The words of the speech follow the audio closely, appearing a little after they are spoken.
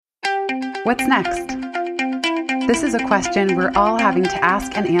What's next? This is a question we're all having to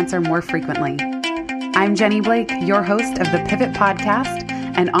ask and answer more frequently. I'm Jenny Blake, your host of the Pivot Podcast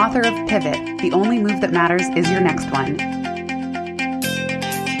and author of Pivot, The Only Move That Matters Is Your Next One.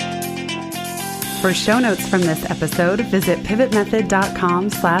 For show notes from this episode, visit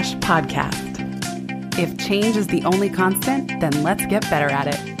pivotmethod.com/podcast. If change is the only constant, then let's get better at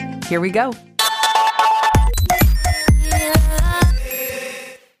it. Here we go.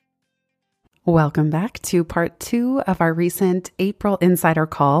 Welcome back to part 2 of our recent April Insider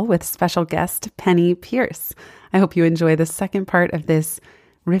Call with special guest Penny Pierce. I hope you enjoy the second part of this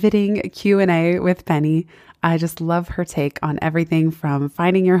riveting Q&A with Penny. I just love her take on everything from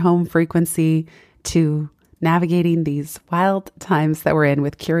finding your home frequency to navigating these wild times that we're in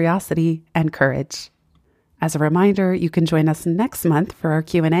with curiosity and courage. As a reminder, you can join us next month for our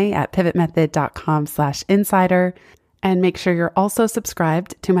Q&A at pivotmethod.com/insider. And make sure you're also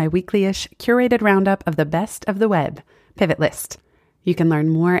subscribed to my weekly-ish curated roundup of the best of the web, Pivot List. You can learn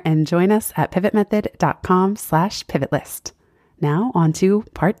more and join us at pivotmethod.com/pivotlist. Now on to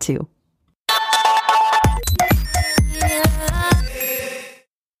part 2.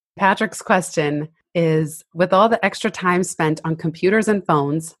 Patrick's question is, with all the extra time spent on computers and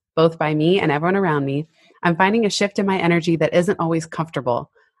phones, both by me and everyone around me, I'm finding a shift in my energy that isn't always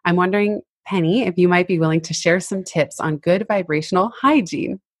comfortable. I'm wondering, Penny, if you might be willing to share some tips on good vibrational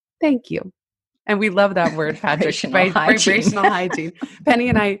hygiene. Thank you. And we love that word, Patrick. Vibrational hygiene. Penny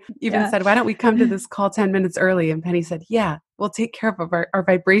and I even said, why don't we come to this call 10 minutes early? And Penny said, yeah, we'll take care of our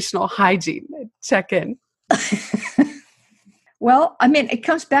vibrational hygiene. Check in. Well, I mean, it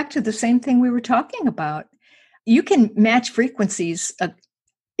comes back to the same thing we were talking about. You can match frequencies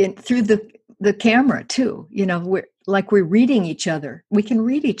through the camera too. You know, we're reading each other. We can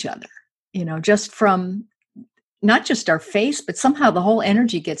read each other. You know, just from not just our face, but somehow the whole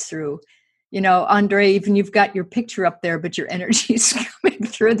energy gets through. You know, Andre, even you've got your picture up there, but your energy is coming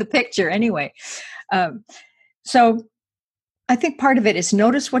through the picture anyway. So I think part of it is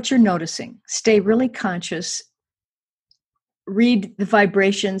notice what you're noticing. Stay really conscious. Read the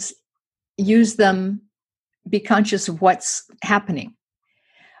vibrations. Use them. Be conscious of what's happening.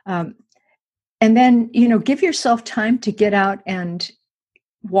 And then, you know, give yourself time to get out and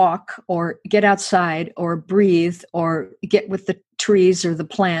walk or get outside or breathe or get with the trees or the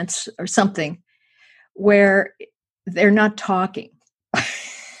plants or something where they're not talking.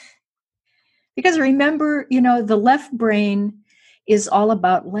 Because remember, you know, the left brain is all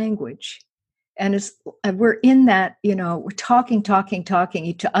about language. And we're in that, you know, we're talking to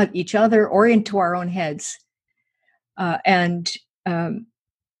each other or into our own heads.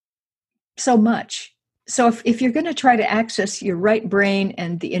 So much. So if you're going to try to access your right brain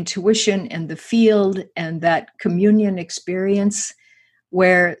and the intuition and the field and that communion experience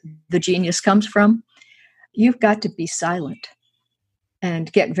where the genius comes from, you've got to be silent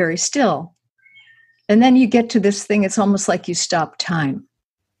and get very still. And then you get to this thing, it's almost like you stop time.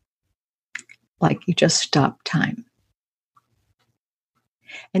 Like you just stop time.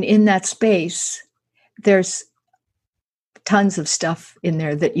 And in that space, there's tons of stuff in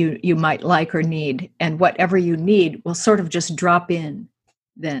there that you might like or need. And whatever you need will sort of just drop in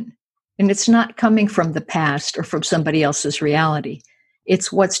then. And it's not coming from the past or from somebody else's reality.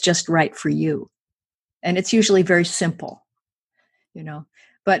 It's what's just right for you. And it's usually very simple, you know.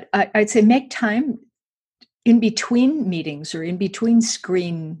 But I'd say make time in between meetings or in between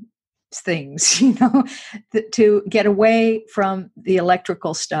screen things, you know, to get away from the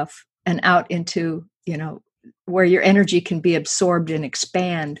electrical stuff and out into, you know, where your energy can be absorbed and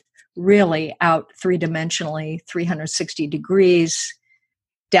expand really out 3-dimensionally, 360 degrees,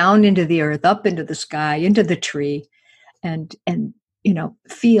 down into the earth, up into the sky, into the tree, and you know,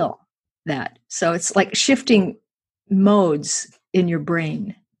 feel that. So it's like shifting modes in your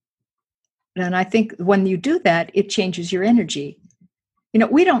brain. And I think when you do that, it changes your energy. You know,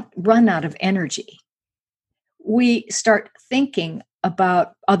 we don't run out of energy. We start thinking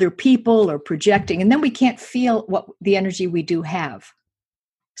about other people or projecting, and then we can't feel what the energy we do have.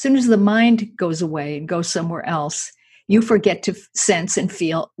 As soon as the mind goes away and goes somewhere else, you forget to sense and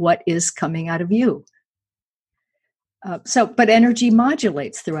feel what is coming out of you. But energy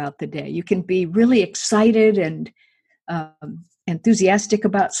modulates throughout the day. You can be really excited and enthusiastic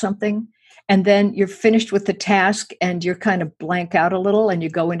about something, and then you're finished with the task and you're kind of blank out a little and you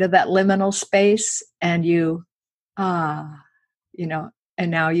go into that liminal space and you you know,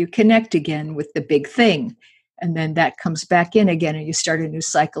 and now you connect again with the big thing. And then that comes back in again and you start a new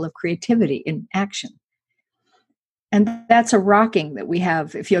cycle of creativity in action. And that's a rocking that we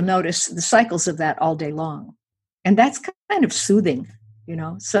have, if you'll notice, the cycles of that all day long. And that's kind of soothing,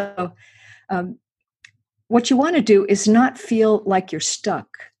 So um, what you want to do is not feel like you're stuck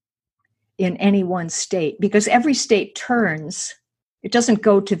in any one state, because every state turns. It doesn't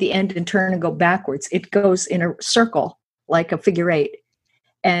go to the end and turn and go backwards. It goes in a circle like a figure eight,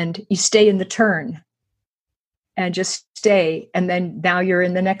 and you stay in the turn and just stay. And then now you're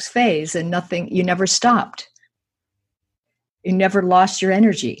in the next phase, and you never stopped. You never lost your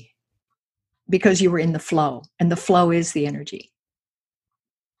energy because you were in the flow, and the flow is the energy.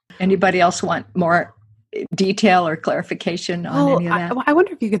 Anybody else want more detail or clarification on any of that? I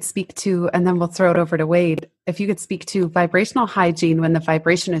wonder if you could speak to, and then we'll throw it over to Wade, if you could speak to vibrational hygiene when the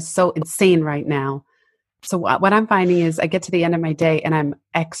vibration is so insane right now. So what I'm finding is I get to the end of my day and I'm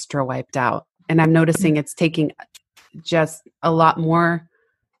extra wiped out, and I'm noticing it's taking just a lot more.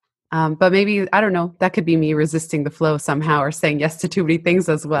 But maybe, I don't know, that could be me resisting the flow somehow, or saying yes to too many things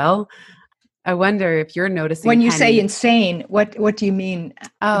as well. I wonder if you're noticing. When you say insane, what do you mean?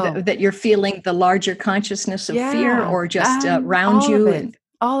 That you're feeling the larger consciousness of fear, or just around you?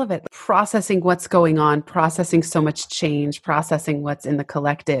 All of it. Processing what's going on, processing so much change, processing what's in the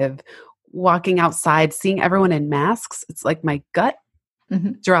collective, walking outside, seeing everyone in masks. It's like my gut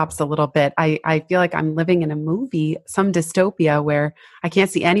drops a little bit. I feel like I'm living in a movie, some dystopia where I can't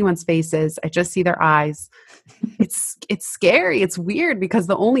see anyone's faces. I just see their eyes. It's scary. It's weird because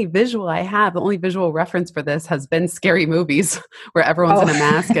the only visual reference for this has been scary movies where everyone's in a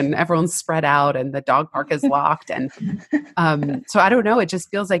mask and everyone's spread out and the dog park is locked. And so I don't know. It just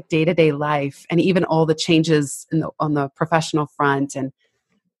feels like day-to-day life, and even all the changes on the professional front, and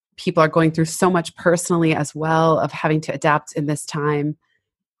people are going through so much personally as well of having to adapt in this time.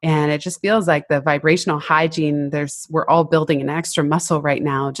 And it just feels like the vibrational hygiene, we're all building an extra muscle right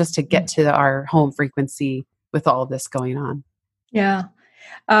now just to get to our home frequency with all of this going on. Yeah.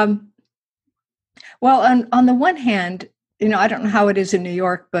 Well, on the one hand, I don't know how it is in New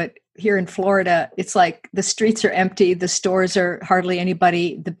York, but here in Florida, it's like the streets are empty. The stores are hardly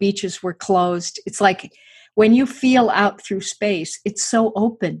anybody. The beaches were closed. It's like when you feel out through space, it's so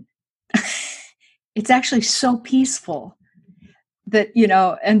open. It's actually so peaceful that,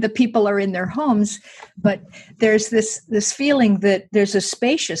 and the people are in their homes, but there's this feeling that there's a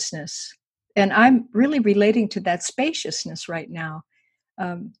spaciousness. And I'm really relating to that spaciousness right now.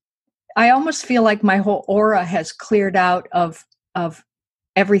 I almost feel like my whole aura has cleared out of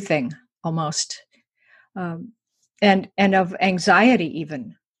everything almost, and of anxiety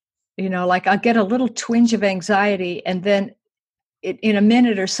even. Like I'll get a little twinge of anxiety, and then in a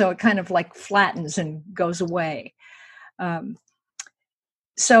minute or so, it kind of like flattens and goes away. And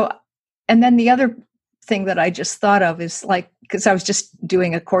then the other thing that I just thought of is like, because I was just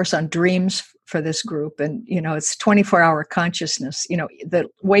doing a course on dreams for this group, and, it's 24-hour consciousness. The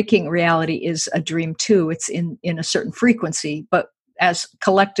waking reality is a dream too. It's in a certain frequency, but as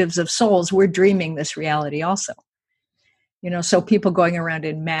collectives of souls, we're dreaming this reality also. So people going around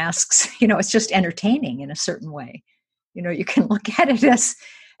in masks, it's just entertaining in a certain way. You can look at it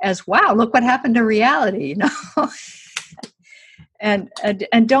as wow, look what happened to reality, and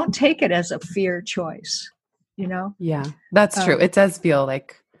don't take it as a fear choice, Yeah, that's true. It does feel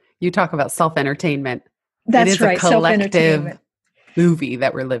like you talk about self-entertainment. That's it is right. A collective movie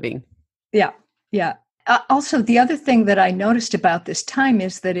that we're living. Yeah. Yeah. Also, the other thing that I noticed about this time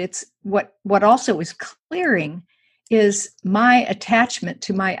is that it's what also is clearing is my attachment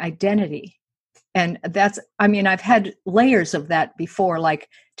to my identity. And I've had layers of that before, like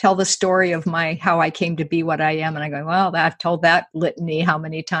tell the story of how I came to be what I am. And I go, well, I've told that litany how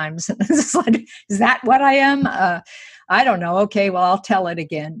many times? It's like, is that what I am? I don't know. Okay, well, I'll tell it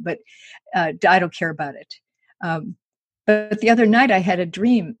again, but I don't care about it. But the other night I had a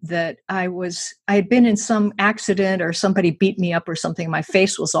dream that I had been in some accident, or somebody beat me up or something. My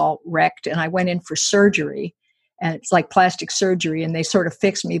face was all wrecked, and I went in for surgery. And it's like plastic surgery, and they sort of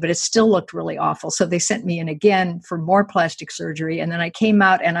fixed me, but it still looked really awful. So they sent me in again for more plastic surgery. And then I came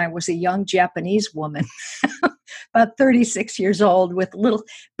out, and I was a young Japanese woman, about 36 years old, with little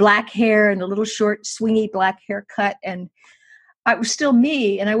black hair and a little short, swingy black haircut. And I was still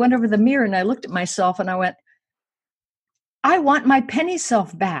me. And I went over the mirror and I looked at myself and I went, I want my penny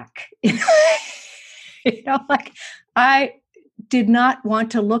self back. Like I did not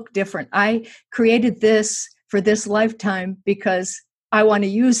want to look different. I created this for this lifetime because I want to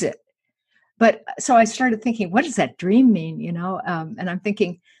use it. But so I started thinking, what does that dream mean? And I'm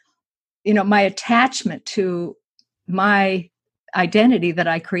thinking, my attachment to my identity that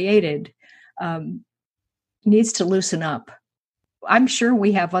I created needs to loosen up. I'm sure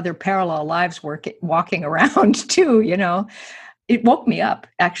we have other parallel lives walking around too, It woke me up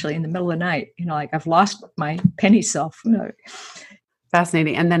actually in the middle of the night, like I've lost my penny self.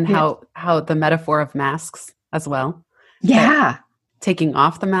 Fascinating. And then Yeah. how the metaphor of masks as well. Yeah. Taking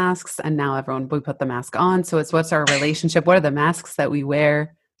off the masks, and now we put the mask on. So it's what's our relationship? What are the masks that we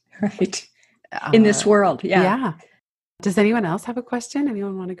wear? Right. In this world. Yeah. Yeah. Does anyone else have a question?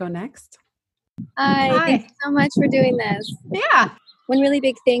 Anyone want to go next? Hi, thank you so much for doing this. Yeah. One really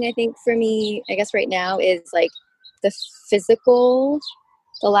big thing I think for me, I guess right now, is like the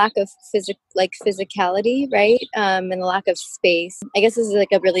lack of physicality, right? And the lack of space. I guess this is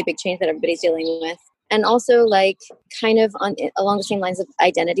like a really big change that everybody's dealing with. And also like kind of along the same lines of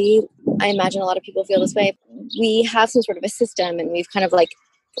identity, I imagine a lot of people feel this way. We have some sort of a system, and we've kind of like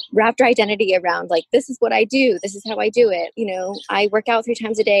wrapped our identity around like, this is what I do, this is how I do it. You know, I work out 3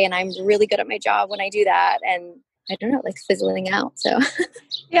 times a day and I'm really good at my job when I do that. And I don't know, like fizzling out. So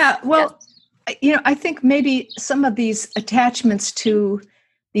yeah, well, you know, I think maybe some of these attachments to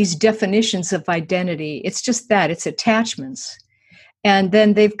these definitions of identity, it's just that, it's attachments. And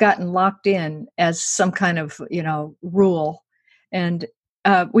then they've gotten locked in as some kind of, you know, rule. And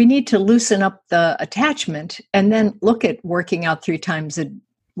we need to loosen up the attachment and then look at working out 3 times a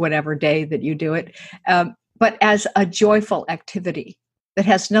whatever day that you do it, but as a joyful activity that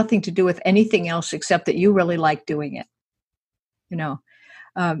has nothing to do with anything else except that you really like doing it, you know,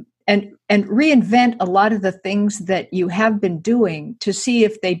 and reinvent a lot of the things that you have been doing to see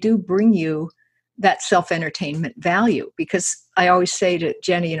if they do bring you that self-entertainment value. Because I always say to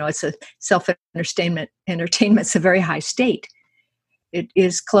Jenny, you know, it's a entertainment's a very high state. It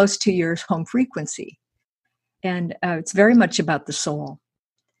is close to your home frequency. And it's very much about the soul.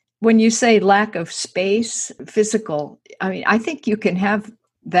 When you say lack of space, physical, I mean, I think you can have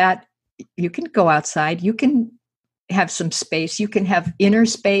that. You can go outside. You can have some space. You can have inner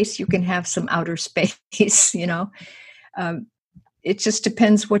space. You can have some outer space, you know. It just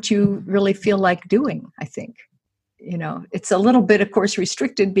depends what you really feel like doing, I think. You know, it's a little bit, of course,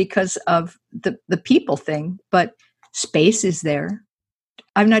 restricted because of the people thing, but space is there.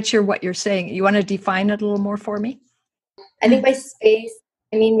 I'm not sure what you're saying. You want to define it a little more for me? I think by space,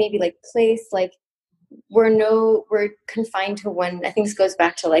 I mean maybe like place, like we're confined to one. I think this goes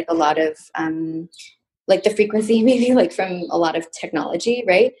back to like a lot of like the frequency, maybe like from a lot of technology,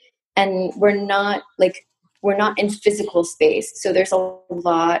 right? And we're not in physical space. So there's a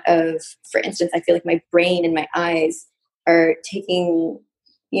lot of, for instance, I feel like my brain and my eyes are taking,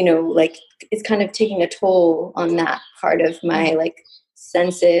 you know, like it's kind of taking a toll on that part of my like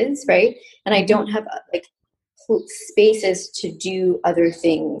senses, right? And I don't have like spaces to do other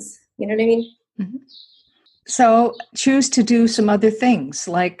things. You know what I mean? Mm-hmm. So choose to do some other things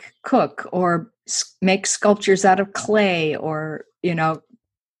like cook or make sculptures out of clay, or, you know,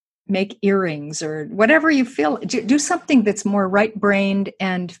 make earrings or whatever you feel. Do something that's more right-brained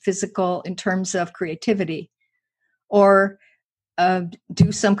and physical in terms of creativity, or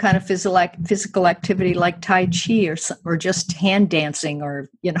do some kind of physical activity like Tai Chi or just hand dancing, or,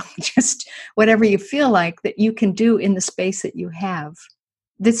 you know, just whatever you feel like that you can do in the space that you have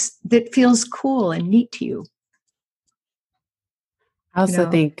that feels cool and neat to you. I also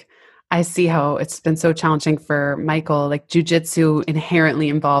think I see how it's been so challenging for Michael. Like jujitsu inherently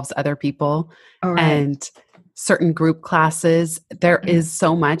involves other people, and certain group classes. There is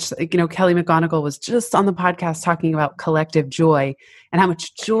so much, like, you know, Kelly McGonigal was just on the podcast talking about collective joy and how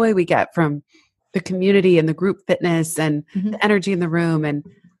much joy we get from the community and the group fitness and the energy in the room. And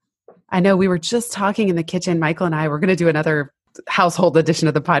I know we were just talking in the kitchen, Michael and I, we're going to do another household edition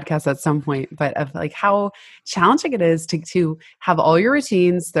of the podcast at some point, but of like how challenging it is to have all your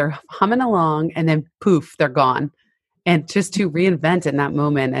routines, they're humming along, and then poof, they're gone. And just to reinvent in that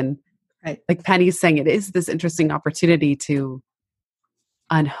moment. And like Penny's saying, it is this interesting opportunity to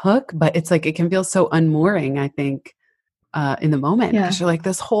unhook, but it's like, it can feel so unmooring, I think, in the moment. Because you're like,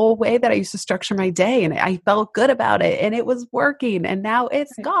 this whole way that I used to structure my day, and I felt good about it, and it was working, and now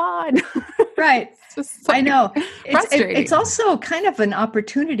it's gone. Right. So I know. Frustrating. It's also kind of an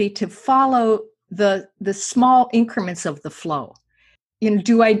opportunity to follow the small increments of the flow. You know,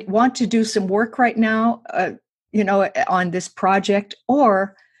 do I want to do some work right now, you know, on this project,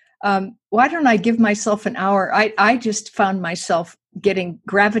 or why don't I give myself an hour? I just found myself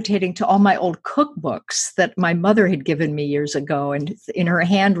gravitating to all my old cookbooks that my mother had given me years ago, and in her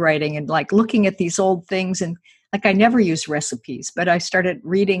handwriting, and like looking at these old things, and like I never used recipes, but I started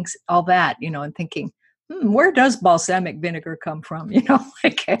reading all that, you know, and thinking, where does balsamic vinegar come from? You know,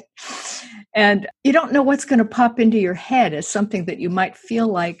 like, and you don't know what's going to pop into your head as something that you might feel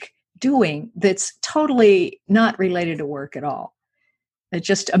like doing that's totally not related to work at all. It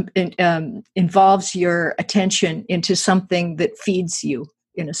just involves your attention into something that feeds you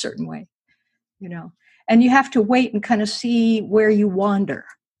in a certain way, you know. And you have to wait and kind of see where you wander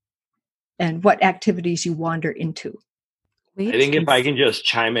and what activities you wander into. I think if I can just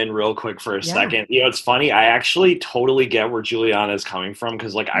chime in real quick for a Yeah. second, it's funny. I actually totally get where Juliana is coming from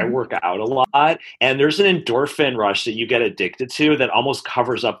because, I work out a lot, and there's an endorphin rush that you get addicted to that almost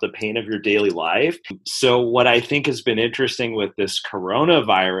covers up the pain of your daily life. So, what I think has been interesting with this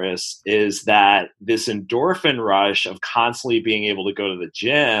coronavirus is that this endorphin rush of constantly being able to go to the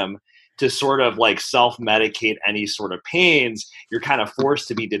gym to sort of self-medicate any sort of pains, you're kind of forced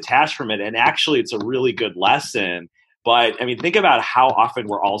to be detached from it. And actually, it's a really good lesson. But I mean, think about how often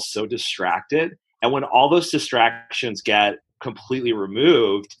we're all so distracted. And when all those distractions get completely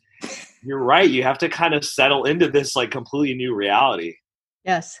removed, you're right. You have to kind of settle into this completely new reality.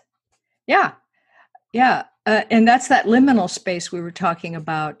 Yes. Yeah. Yeah. And that's that liminal space we were talking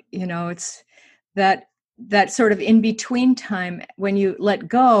about. It's that sort of in between time when you let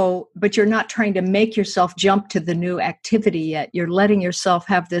go, but you're not trying to make yourself jump to the new activity yet. You're letting yourself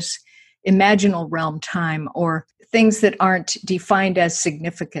have this imaginal realm time or things that aren't defined as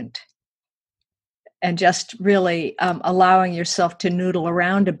significant, and just really allowing yourself to noodle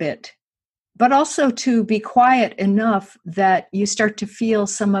around a bit, but also to be quiet enough that you start to feel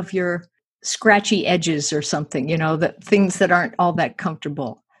some of your scratchy edges or something, that things that aren't all that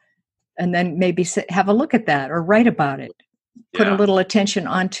comfortable. And then maybe have a look at that or write about it. Put a little attention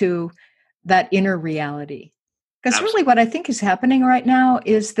onto that inner reality. Because really what I think is happening right now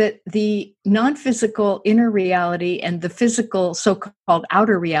is that the non-physical inner reality and the physical so-called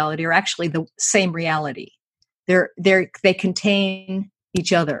outer reality are actually the same reality. They contain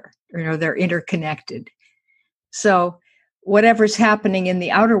each other. They're interconnected. So whatever's happening in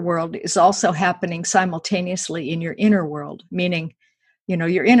the outer world is also happening simultaneously in your inner world, meaning,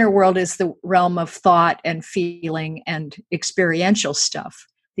 your inner world is the realm of thought and feeling and experiential stuff.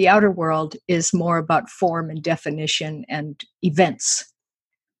 The outer world is more about form and definition and events.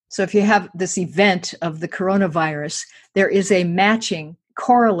 So if you have this event of the coronavirus, there is a matching,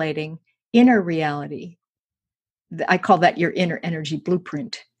 correlating inner reality. I call that your inner energy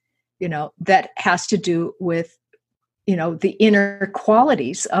blueprint, that has to do with, the inner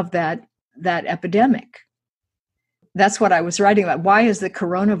qualities of that epidemic. That's what I was writing about. Why is the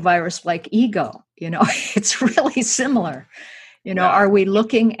coronavirus like ego? It's really similar. Are we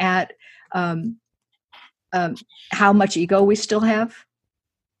looking at how much ego we still have?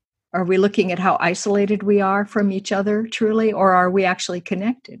 Are we looking at how isolated we are from each other truly, or are we actually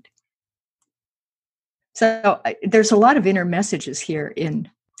connected? So there's a lot of inner messages here in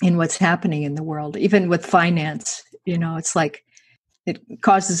what's happening in the world, even with finance. It's like it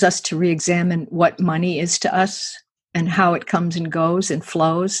causes us to re-examine what money is to us and how it comes and goes and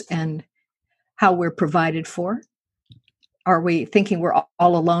flows and how we're provided for. Are we thinking we're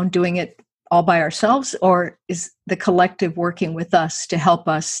all alone doing it all by ourselves, or is the collective working with us to help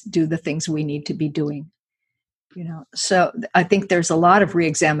us do the things we need to be doing? So I think there's a lot of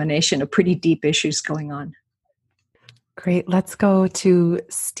reexamination of pretty deep issues going on. Great. Let's go to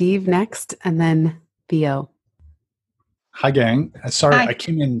Steve next and then Theo. Hi, gang. Sorry, Hi. I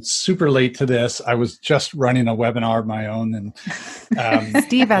came in super late to this. I was just running a webinar of my own. And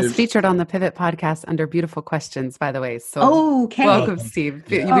Steve has featured on the Pivot podcast under Beautiful Questions, by the way. So okay. Welcome, Steve.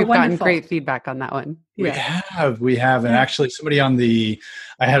 Yeah. We've gotten wonderful. great feedback on that one. We have. And actually somebody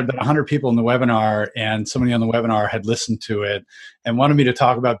I had about 100 people in the webinar, and somebody on the webinar had listened to it and wanted me to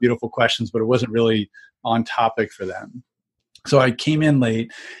talk about Beautiful Questions, but it wasn't really on topic for them. So I came in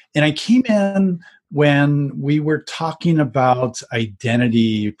late, and I came in when we were talking about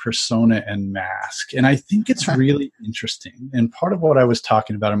identity, persona, and mask. And I think it's really interesting. And part of what I was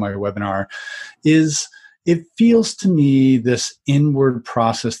talking about in my webinar is it feels to me this inward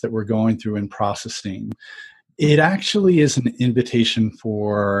process that we're going through in processing. It actually is an invitation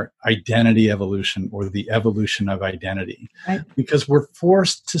for identity evolution, or the evolution of identity, right? Because we're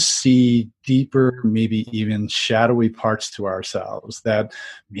forced to see deeper, maybe even shadowy parts to ourselves that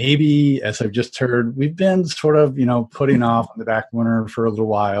maybe, as I've just heard, we've been sort of, putting off on the back burner for a little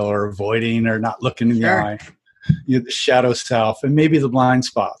while, or avoiding, or not looking in the eye. The shadow self, and maybe the blind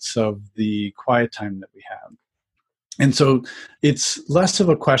spots of the quiet time that we have. And so it's less of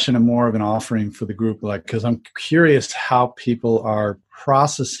a question and more of an offering for the group, because I'm curious how people are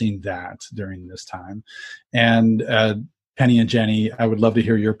processing that during this time. And Penny and Jenny, I would love to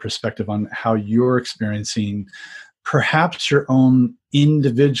hear your perspective on how you're experiencing perhaps your own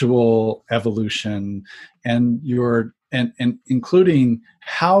individual evolution and and including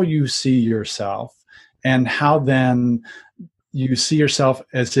how you see yourself, and how then you see yourself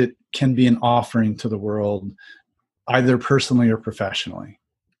as it can be an offering to the world, either personally or professionally.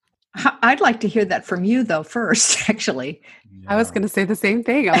 I'd like to hear that from you, though, first, actually. I was going to say the same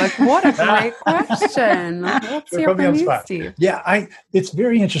thing. I'm like, what a great question. Let's hear from you, Steve. Yeah, it's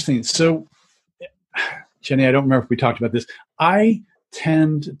very interesting. So, Jenny, I don't remember if we talked about this. I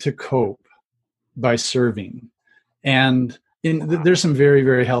tend to cope by serving. And there's some very,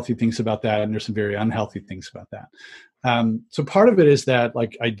 very healthy things about that, and there's some very unhealthy things about that. So part of it is that,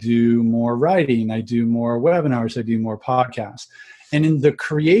 like, I do more writing, I do more webinars, I do more podcasts. And in the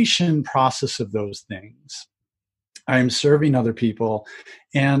creation process of those things, I'm serving other people.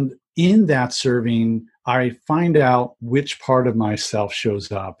 And in that serving, I find out which part of myself shows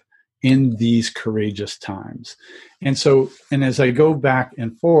up in these courageous times. And as I go back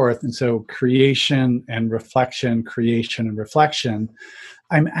and forth, and so creation and reflection,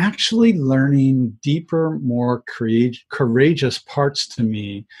 I'm actually learning deeper, more courageous parts to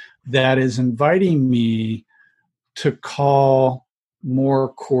me that is inviting me to call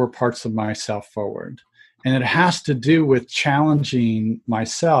more core parts of myself forward. And it has to do with challenging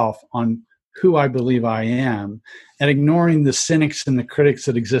myself on who I believe I am, and ignoring the cynics and the critics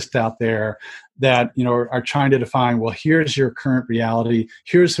that exist out there that, are trying to define, well, here's your current reality,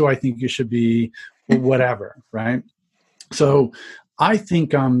 here's who I think you should be, whatever, right? So I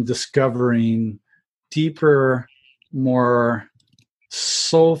think I'm discovering deeper, more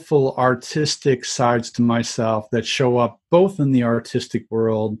soulful, artistic sides to myself that show up both in the artistic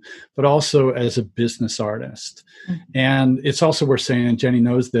world, but also as a business artist. Mm-hmm. And it's also worth saying, and Jenny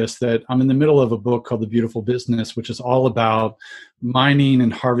knows this, that I'm in the middle of a book called The Beautiful Business, which is all about mining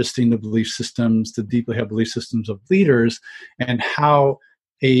and harvesting the belief systems, the deeply held belief systems of leaders, and how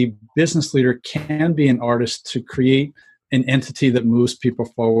a business leader can be an artist to create an entity that moves people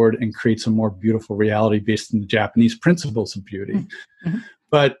forward and creates a more beautiful reality based on the Japanese principles of beauty. Mm-hmm.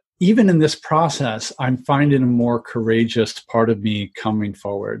 But even in this process, I'm finding a more courageous part of me coming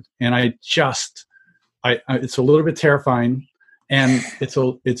forward. And it's a little bit terrifying, and it's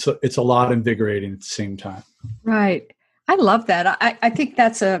a lot invigorating at the same time. Right. I love that. I think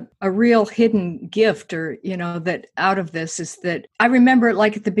that's a real hidden gift, or, that out of this is that I remember,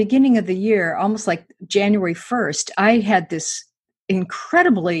 like, at the beginning of the year, almost like January 1st, I had this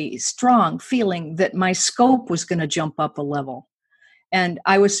incredibly strong feeling that my scope was going to jump up a level. And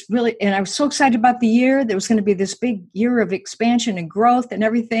I was so excited about the year. There was going to be this big year of expansion and growth and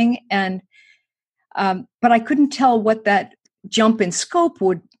everything. And, but I couldn't tell what that jump in scope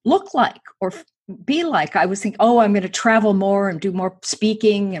would look like or be like. I was thinking, I'm going to travel more and do more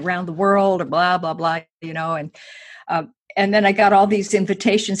speaking around the world, or blah, blah, blah, and then I got all these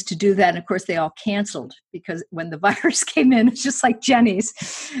invitations to do that. And of course they all canceled, because when the virus came in, it's just like Jenny's.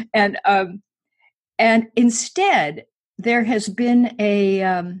 And instead there has been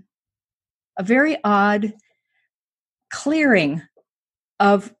a very odd clearing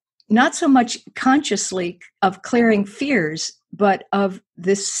of, not so much consciously of clearing fears, but of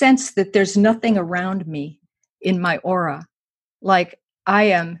this sense that there's nothing around me in my aura. Like I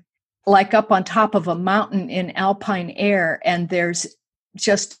am like up on top of a mountain in alpine air, and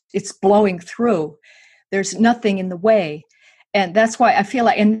it's blowing through. There's nothing in the way. And that's why I feel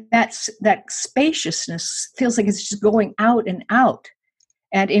like, and that spaciousness feels like it's just going out and out,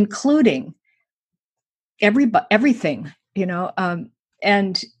 and including everything,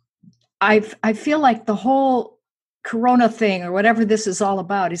 and I feel like the whole Corona thing, or whatever this is all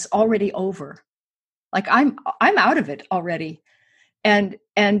about, is already over. Like I'm out of it already. And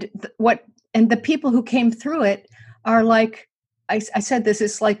the people who came through it are like, I said this,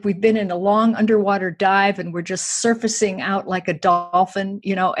 it's like we've been in a long underwater dive and we're just surfacing out like a dolphin,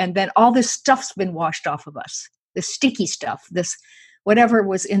 and then all this stuff's been washed off of us, this sticky stuff, this whatever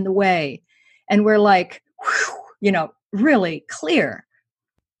was in the way. And we're like, whew, really clear.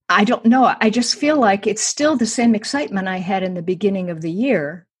 I don't know. I just feel like it's still the same excitement I had in the beginning of the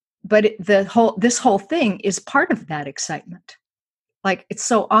year, but this whole thing is part of that excitement. Like, it's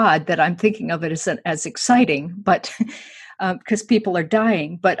so odd that I'm thinking of it as exciting, but because people are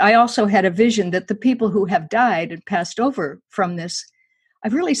dying. But I also had a vision that the people who have died and passed over from this, I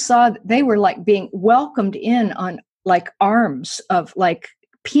really saw they were like being welcomed in on like arms of like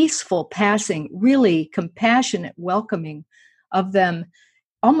peaceful passing, really compassionate welcoming of them,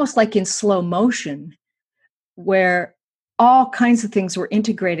 almost like in slow motion, where all kinds of things were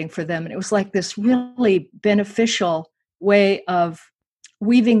integrating for them. And it was like this really beneficial way of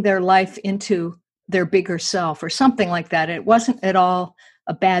weaving their life into their bigger self or something like that. It wasn't at all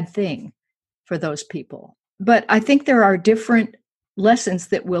a bad thing for those people. But I think there are different lessons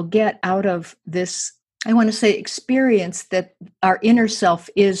that we'll get out of this, I want to say, experience that our inner self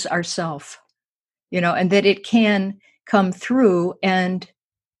is ourself, and that it can come through and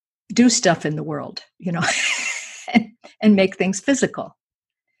do stuff in the world, and make things physical.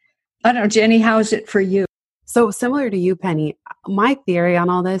 I don't know, Jenny, how is it for you? So similar to you, Penny, my theory on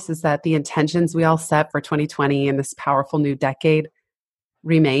all this is that the intentions we all set for 2020 and this powerful new decade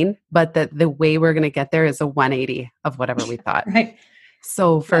remain, but that the way we're going to get there is a 180 of whatever we thought. Right.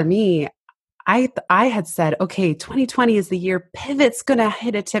 So for me, I had said, okay, 2020 is the year Pivot's going to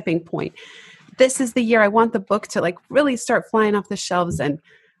hit a tipping point. This is the year I want the book to like really start flying off the shelves, and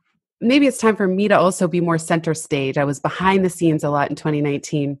maybe it's time for me to also be more center stage. I was behind the scenes a lot in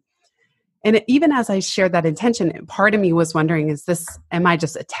 2019. And even as I shared that intention, part of me was wondering, am I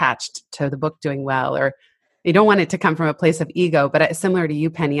just attached to the book doing well? Or you don't want it to come from a place of ego, but similar to you,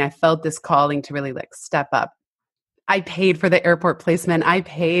 Penny, I felt this calling to really like step up. I paid for the airport placement. I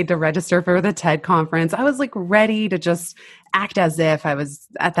paid to register for the TED conference. I was like ready to just act as if I was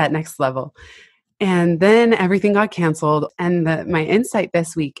at that next level. And then everything got canceled. And my insight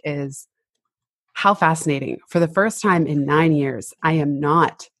this week is how fascinating. For the first time in 9 years, I am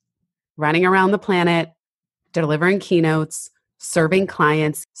not running around the planet, delivering keynotes, serving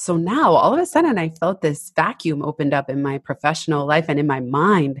clients. So now all of a sudden I felt this vacuum opened up in my professional life and in my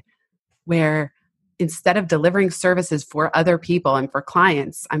mind, where instead of delivering services for other people and for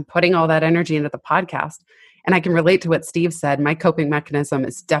clients, I'm putting all that energy into the podcast. And I can relate to what Steve said. My coping mechanism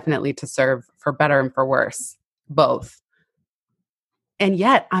is definitely to serve for better and for worse, both. And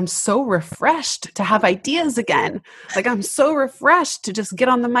yet I'm so refreshed to have ideas again. Like I'm so refreshed to just get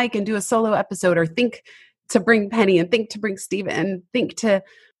on the mic and do a solo episode, or think to bring Penny and think to bring Steven and think to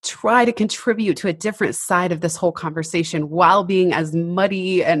try to contribute to a different side of this whole conversation while being as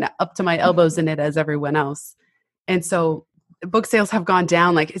muddy and up to my elbows in it as everyone else. And so book sales have gone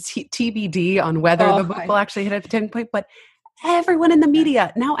down. Like it's TBD on whether the book will actually hit a tipping point, but everyone in the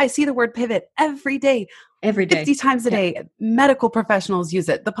media, now I see the word pivot every day. 50 times a day. Medical professionals use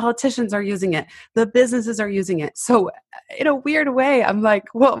it. The politicians are using it. The businesses are using it. So in a weird way, I'm like,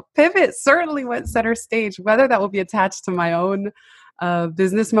 well, pivot certainly went center stage. Whether that will be attached to my own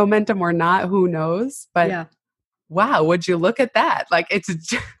business momentum or not, who knows? But wow, would you look at that? Like it's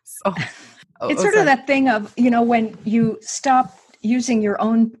just it's sort of that thing of, when you stop using your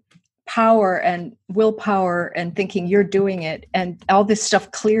own power and willpower and thinking you're doing it, and all this stuff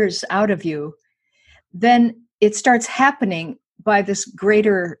clears out of you, then it starts happening by this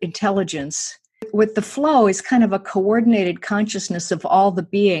greater intelligence. With the flow is kind of a coordinated consciousness of all the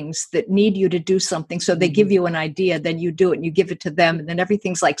beings that need you to do something. So they give you an idea, then you do it and you give it to them, and then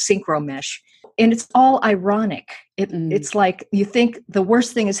everything's like synchro mesh. And it's all ironic. It's like you think the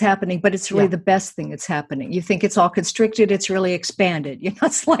worst thing is happening, but it's really the best thing that's happening. You think it's all constricted, it's really expanded.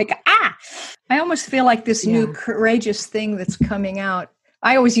 It's like, I almost feel like this new courageous thing that's coming out.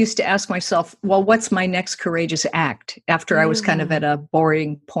 I always used to ask myself, well, what's my next courageous act after I was kind of at a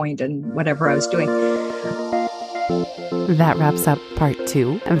boring point in whatever I was doing? That wraps up part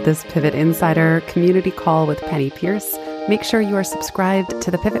 2 of this Pivot Insider community call with Penny Pierce. Make sure you are subscribed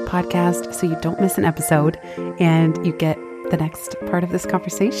to the Pivot podcast so you don't miss an episode and you get the next part of this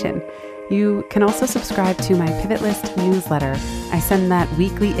conversation. You can also subscribe to my Pivot List newsletter. I send that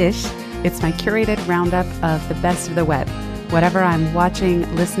weekly-ish. It's my curated roundup of the best of the web. Whatever I'm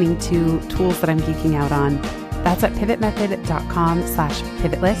watching, listening to, tools that I'm geeking out on, that's at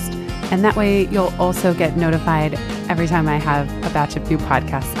pivotmethod.com/pivotlist. And that way you'll also get notified every time I have a batch of new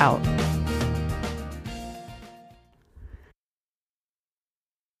podcasts out.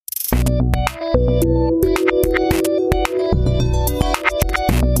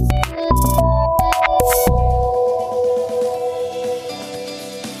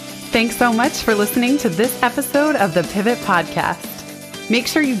 Thanks so much for listening to this episode of the Pivot Podcast. Make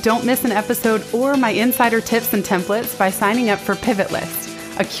sure you don't miss an episode or my insider tips and templates by signing up for Pivot List,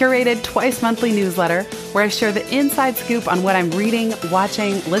 a curated twice monthly newsletter where I share the inside scoop on what I'm reading,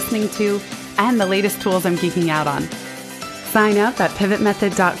 watching, listening to, and the latest tools I'm geeking out on. Sign up at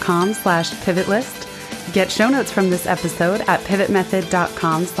pivotmethod.com/pivotlist. Get show notes from this episode at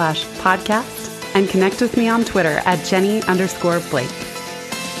pivotmethod.com/podcast and connect with me on Twitter at Jenny_Blake.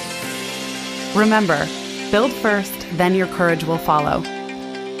 Remember, build first, then your courage will follow.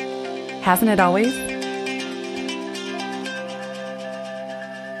 Hasn't it always?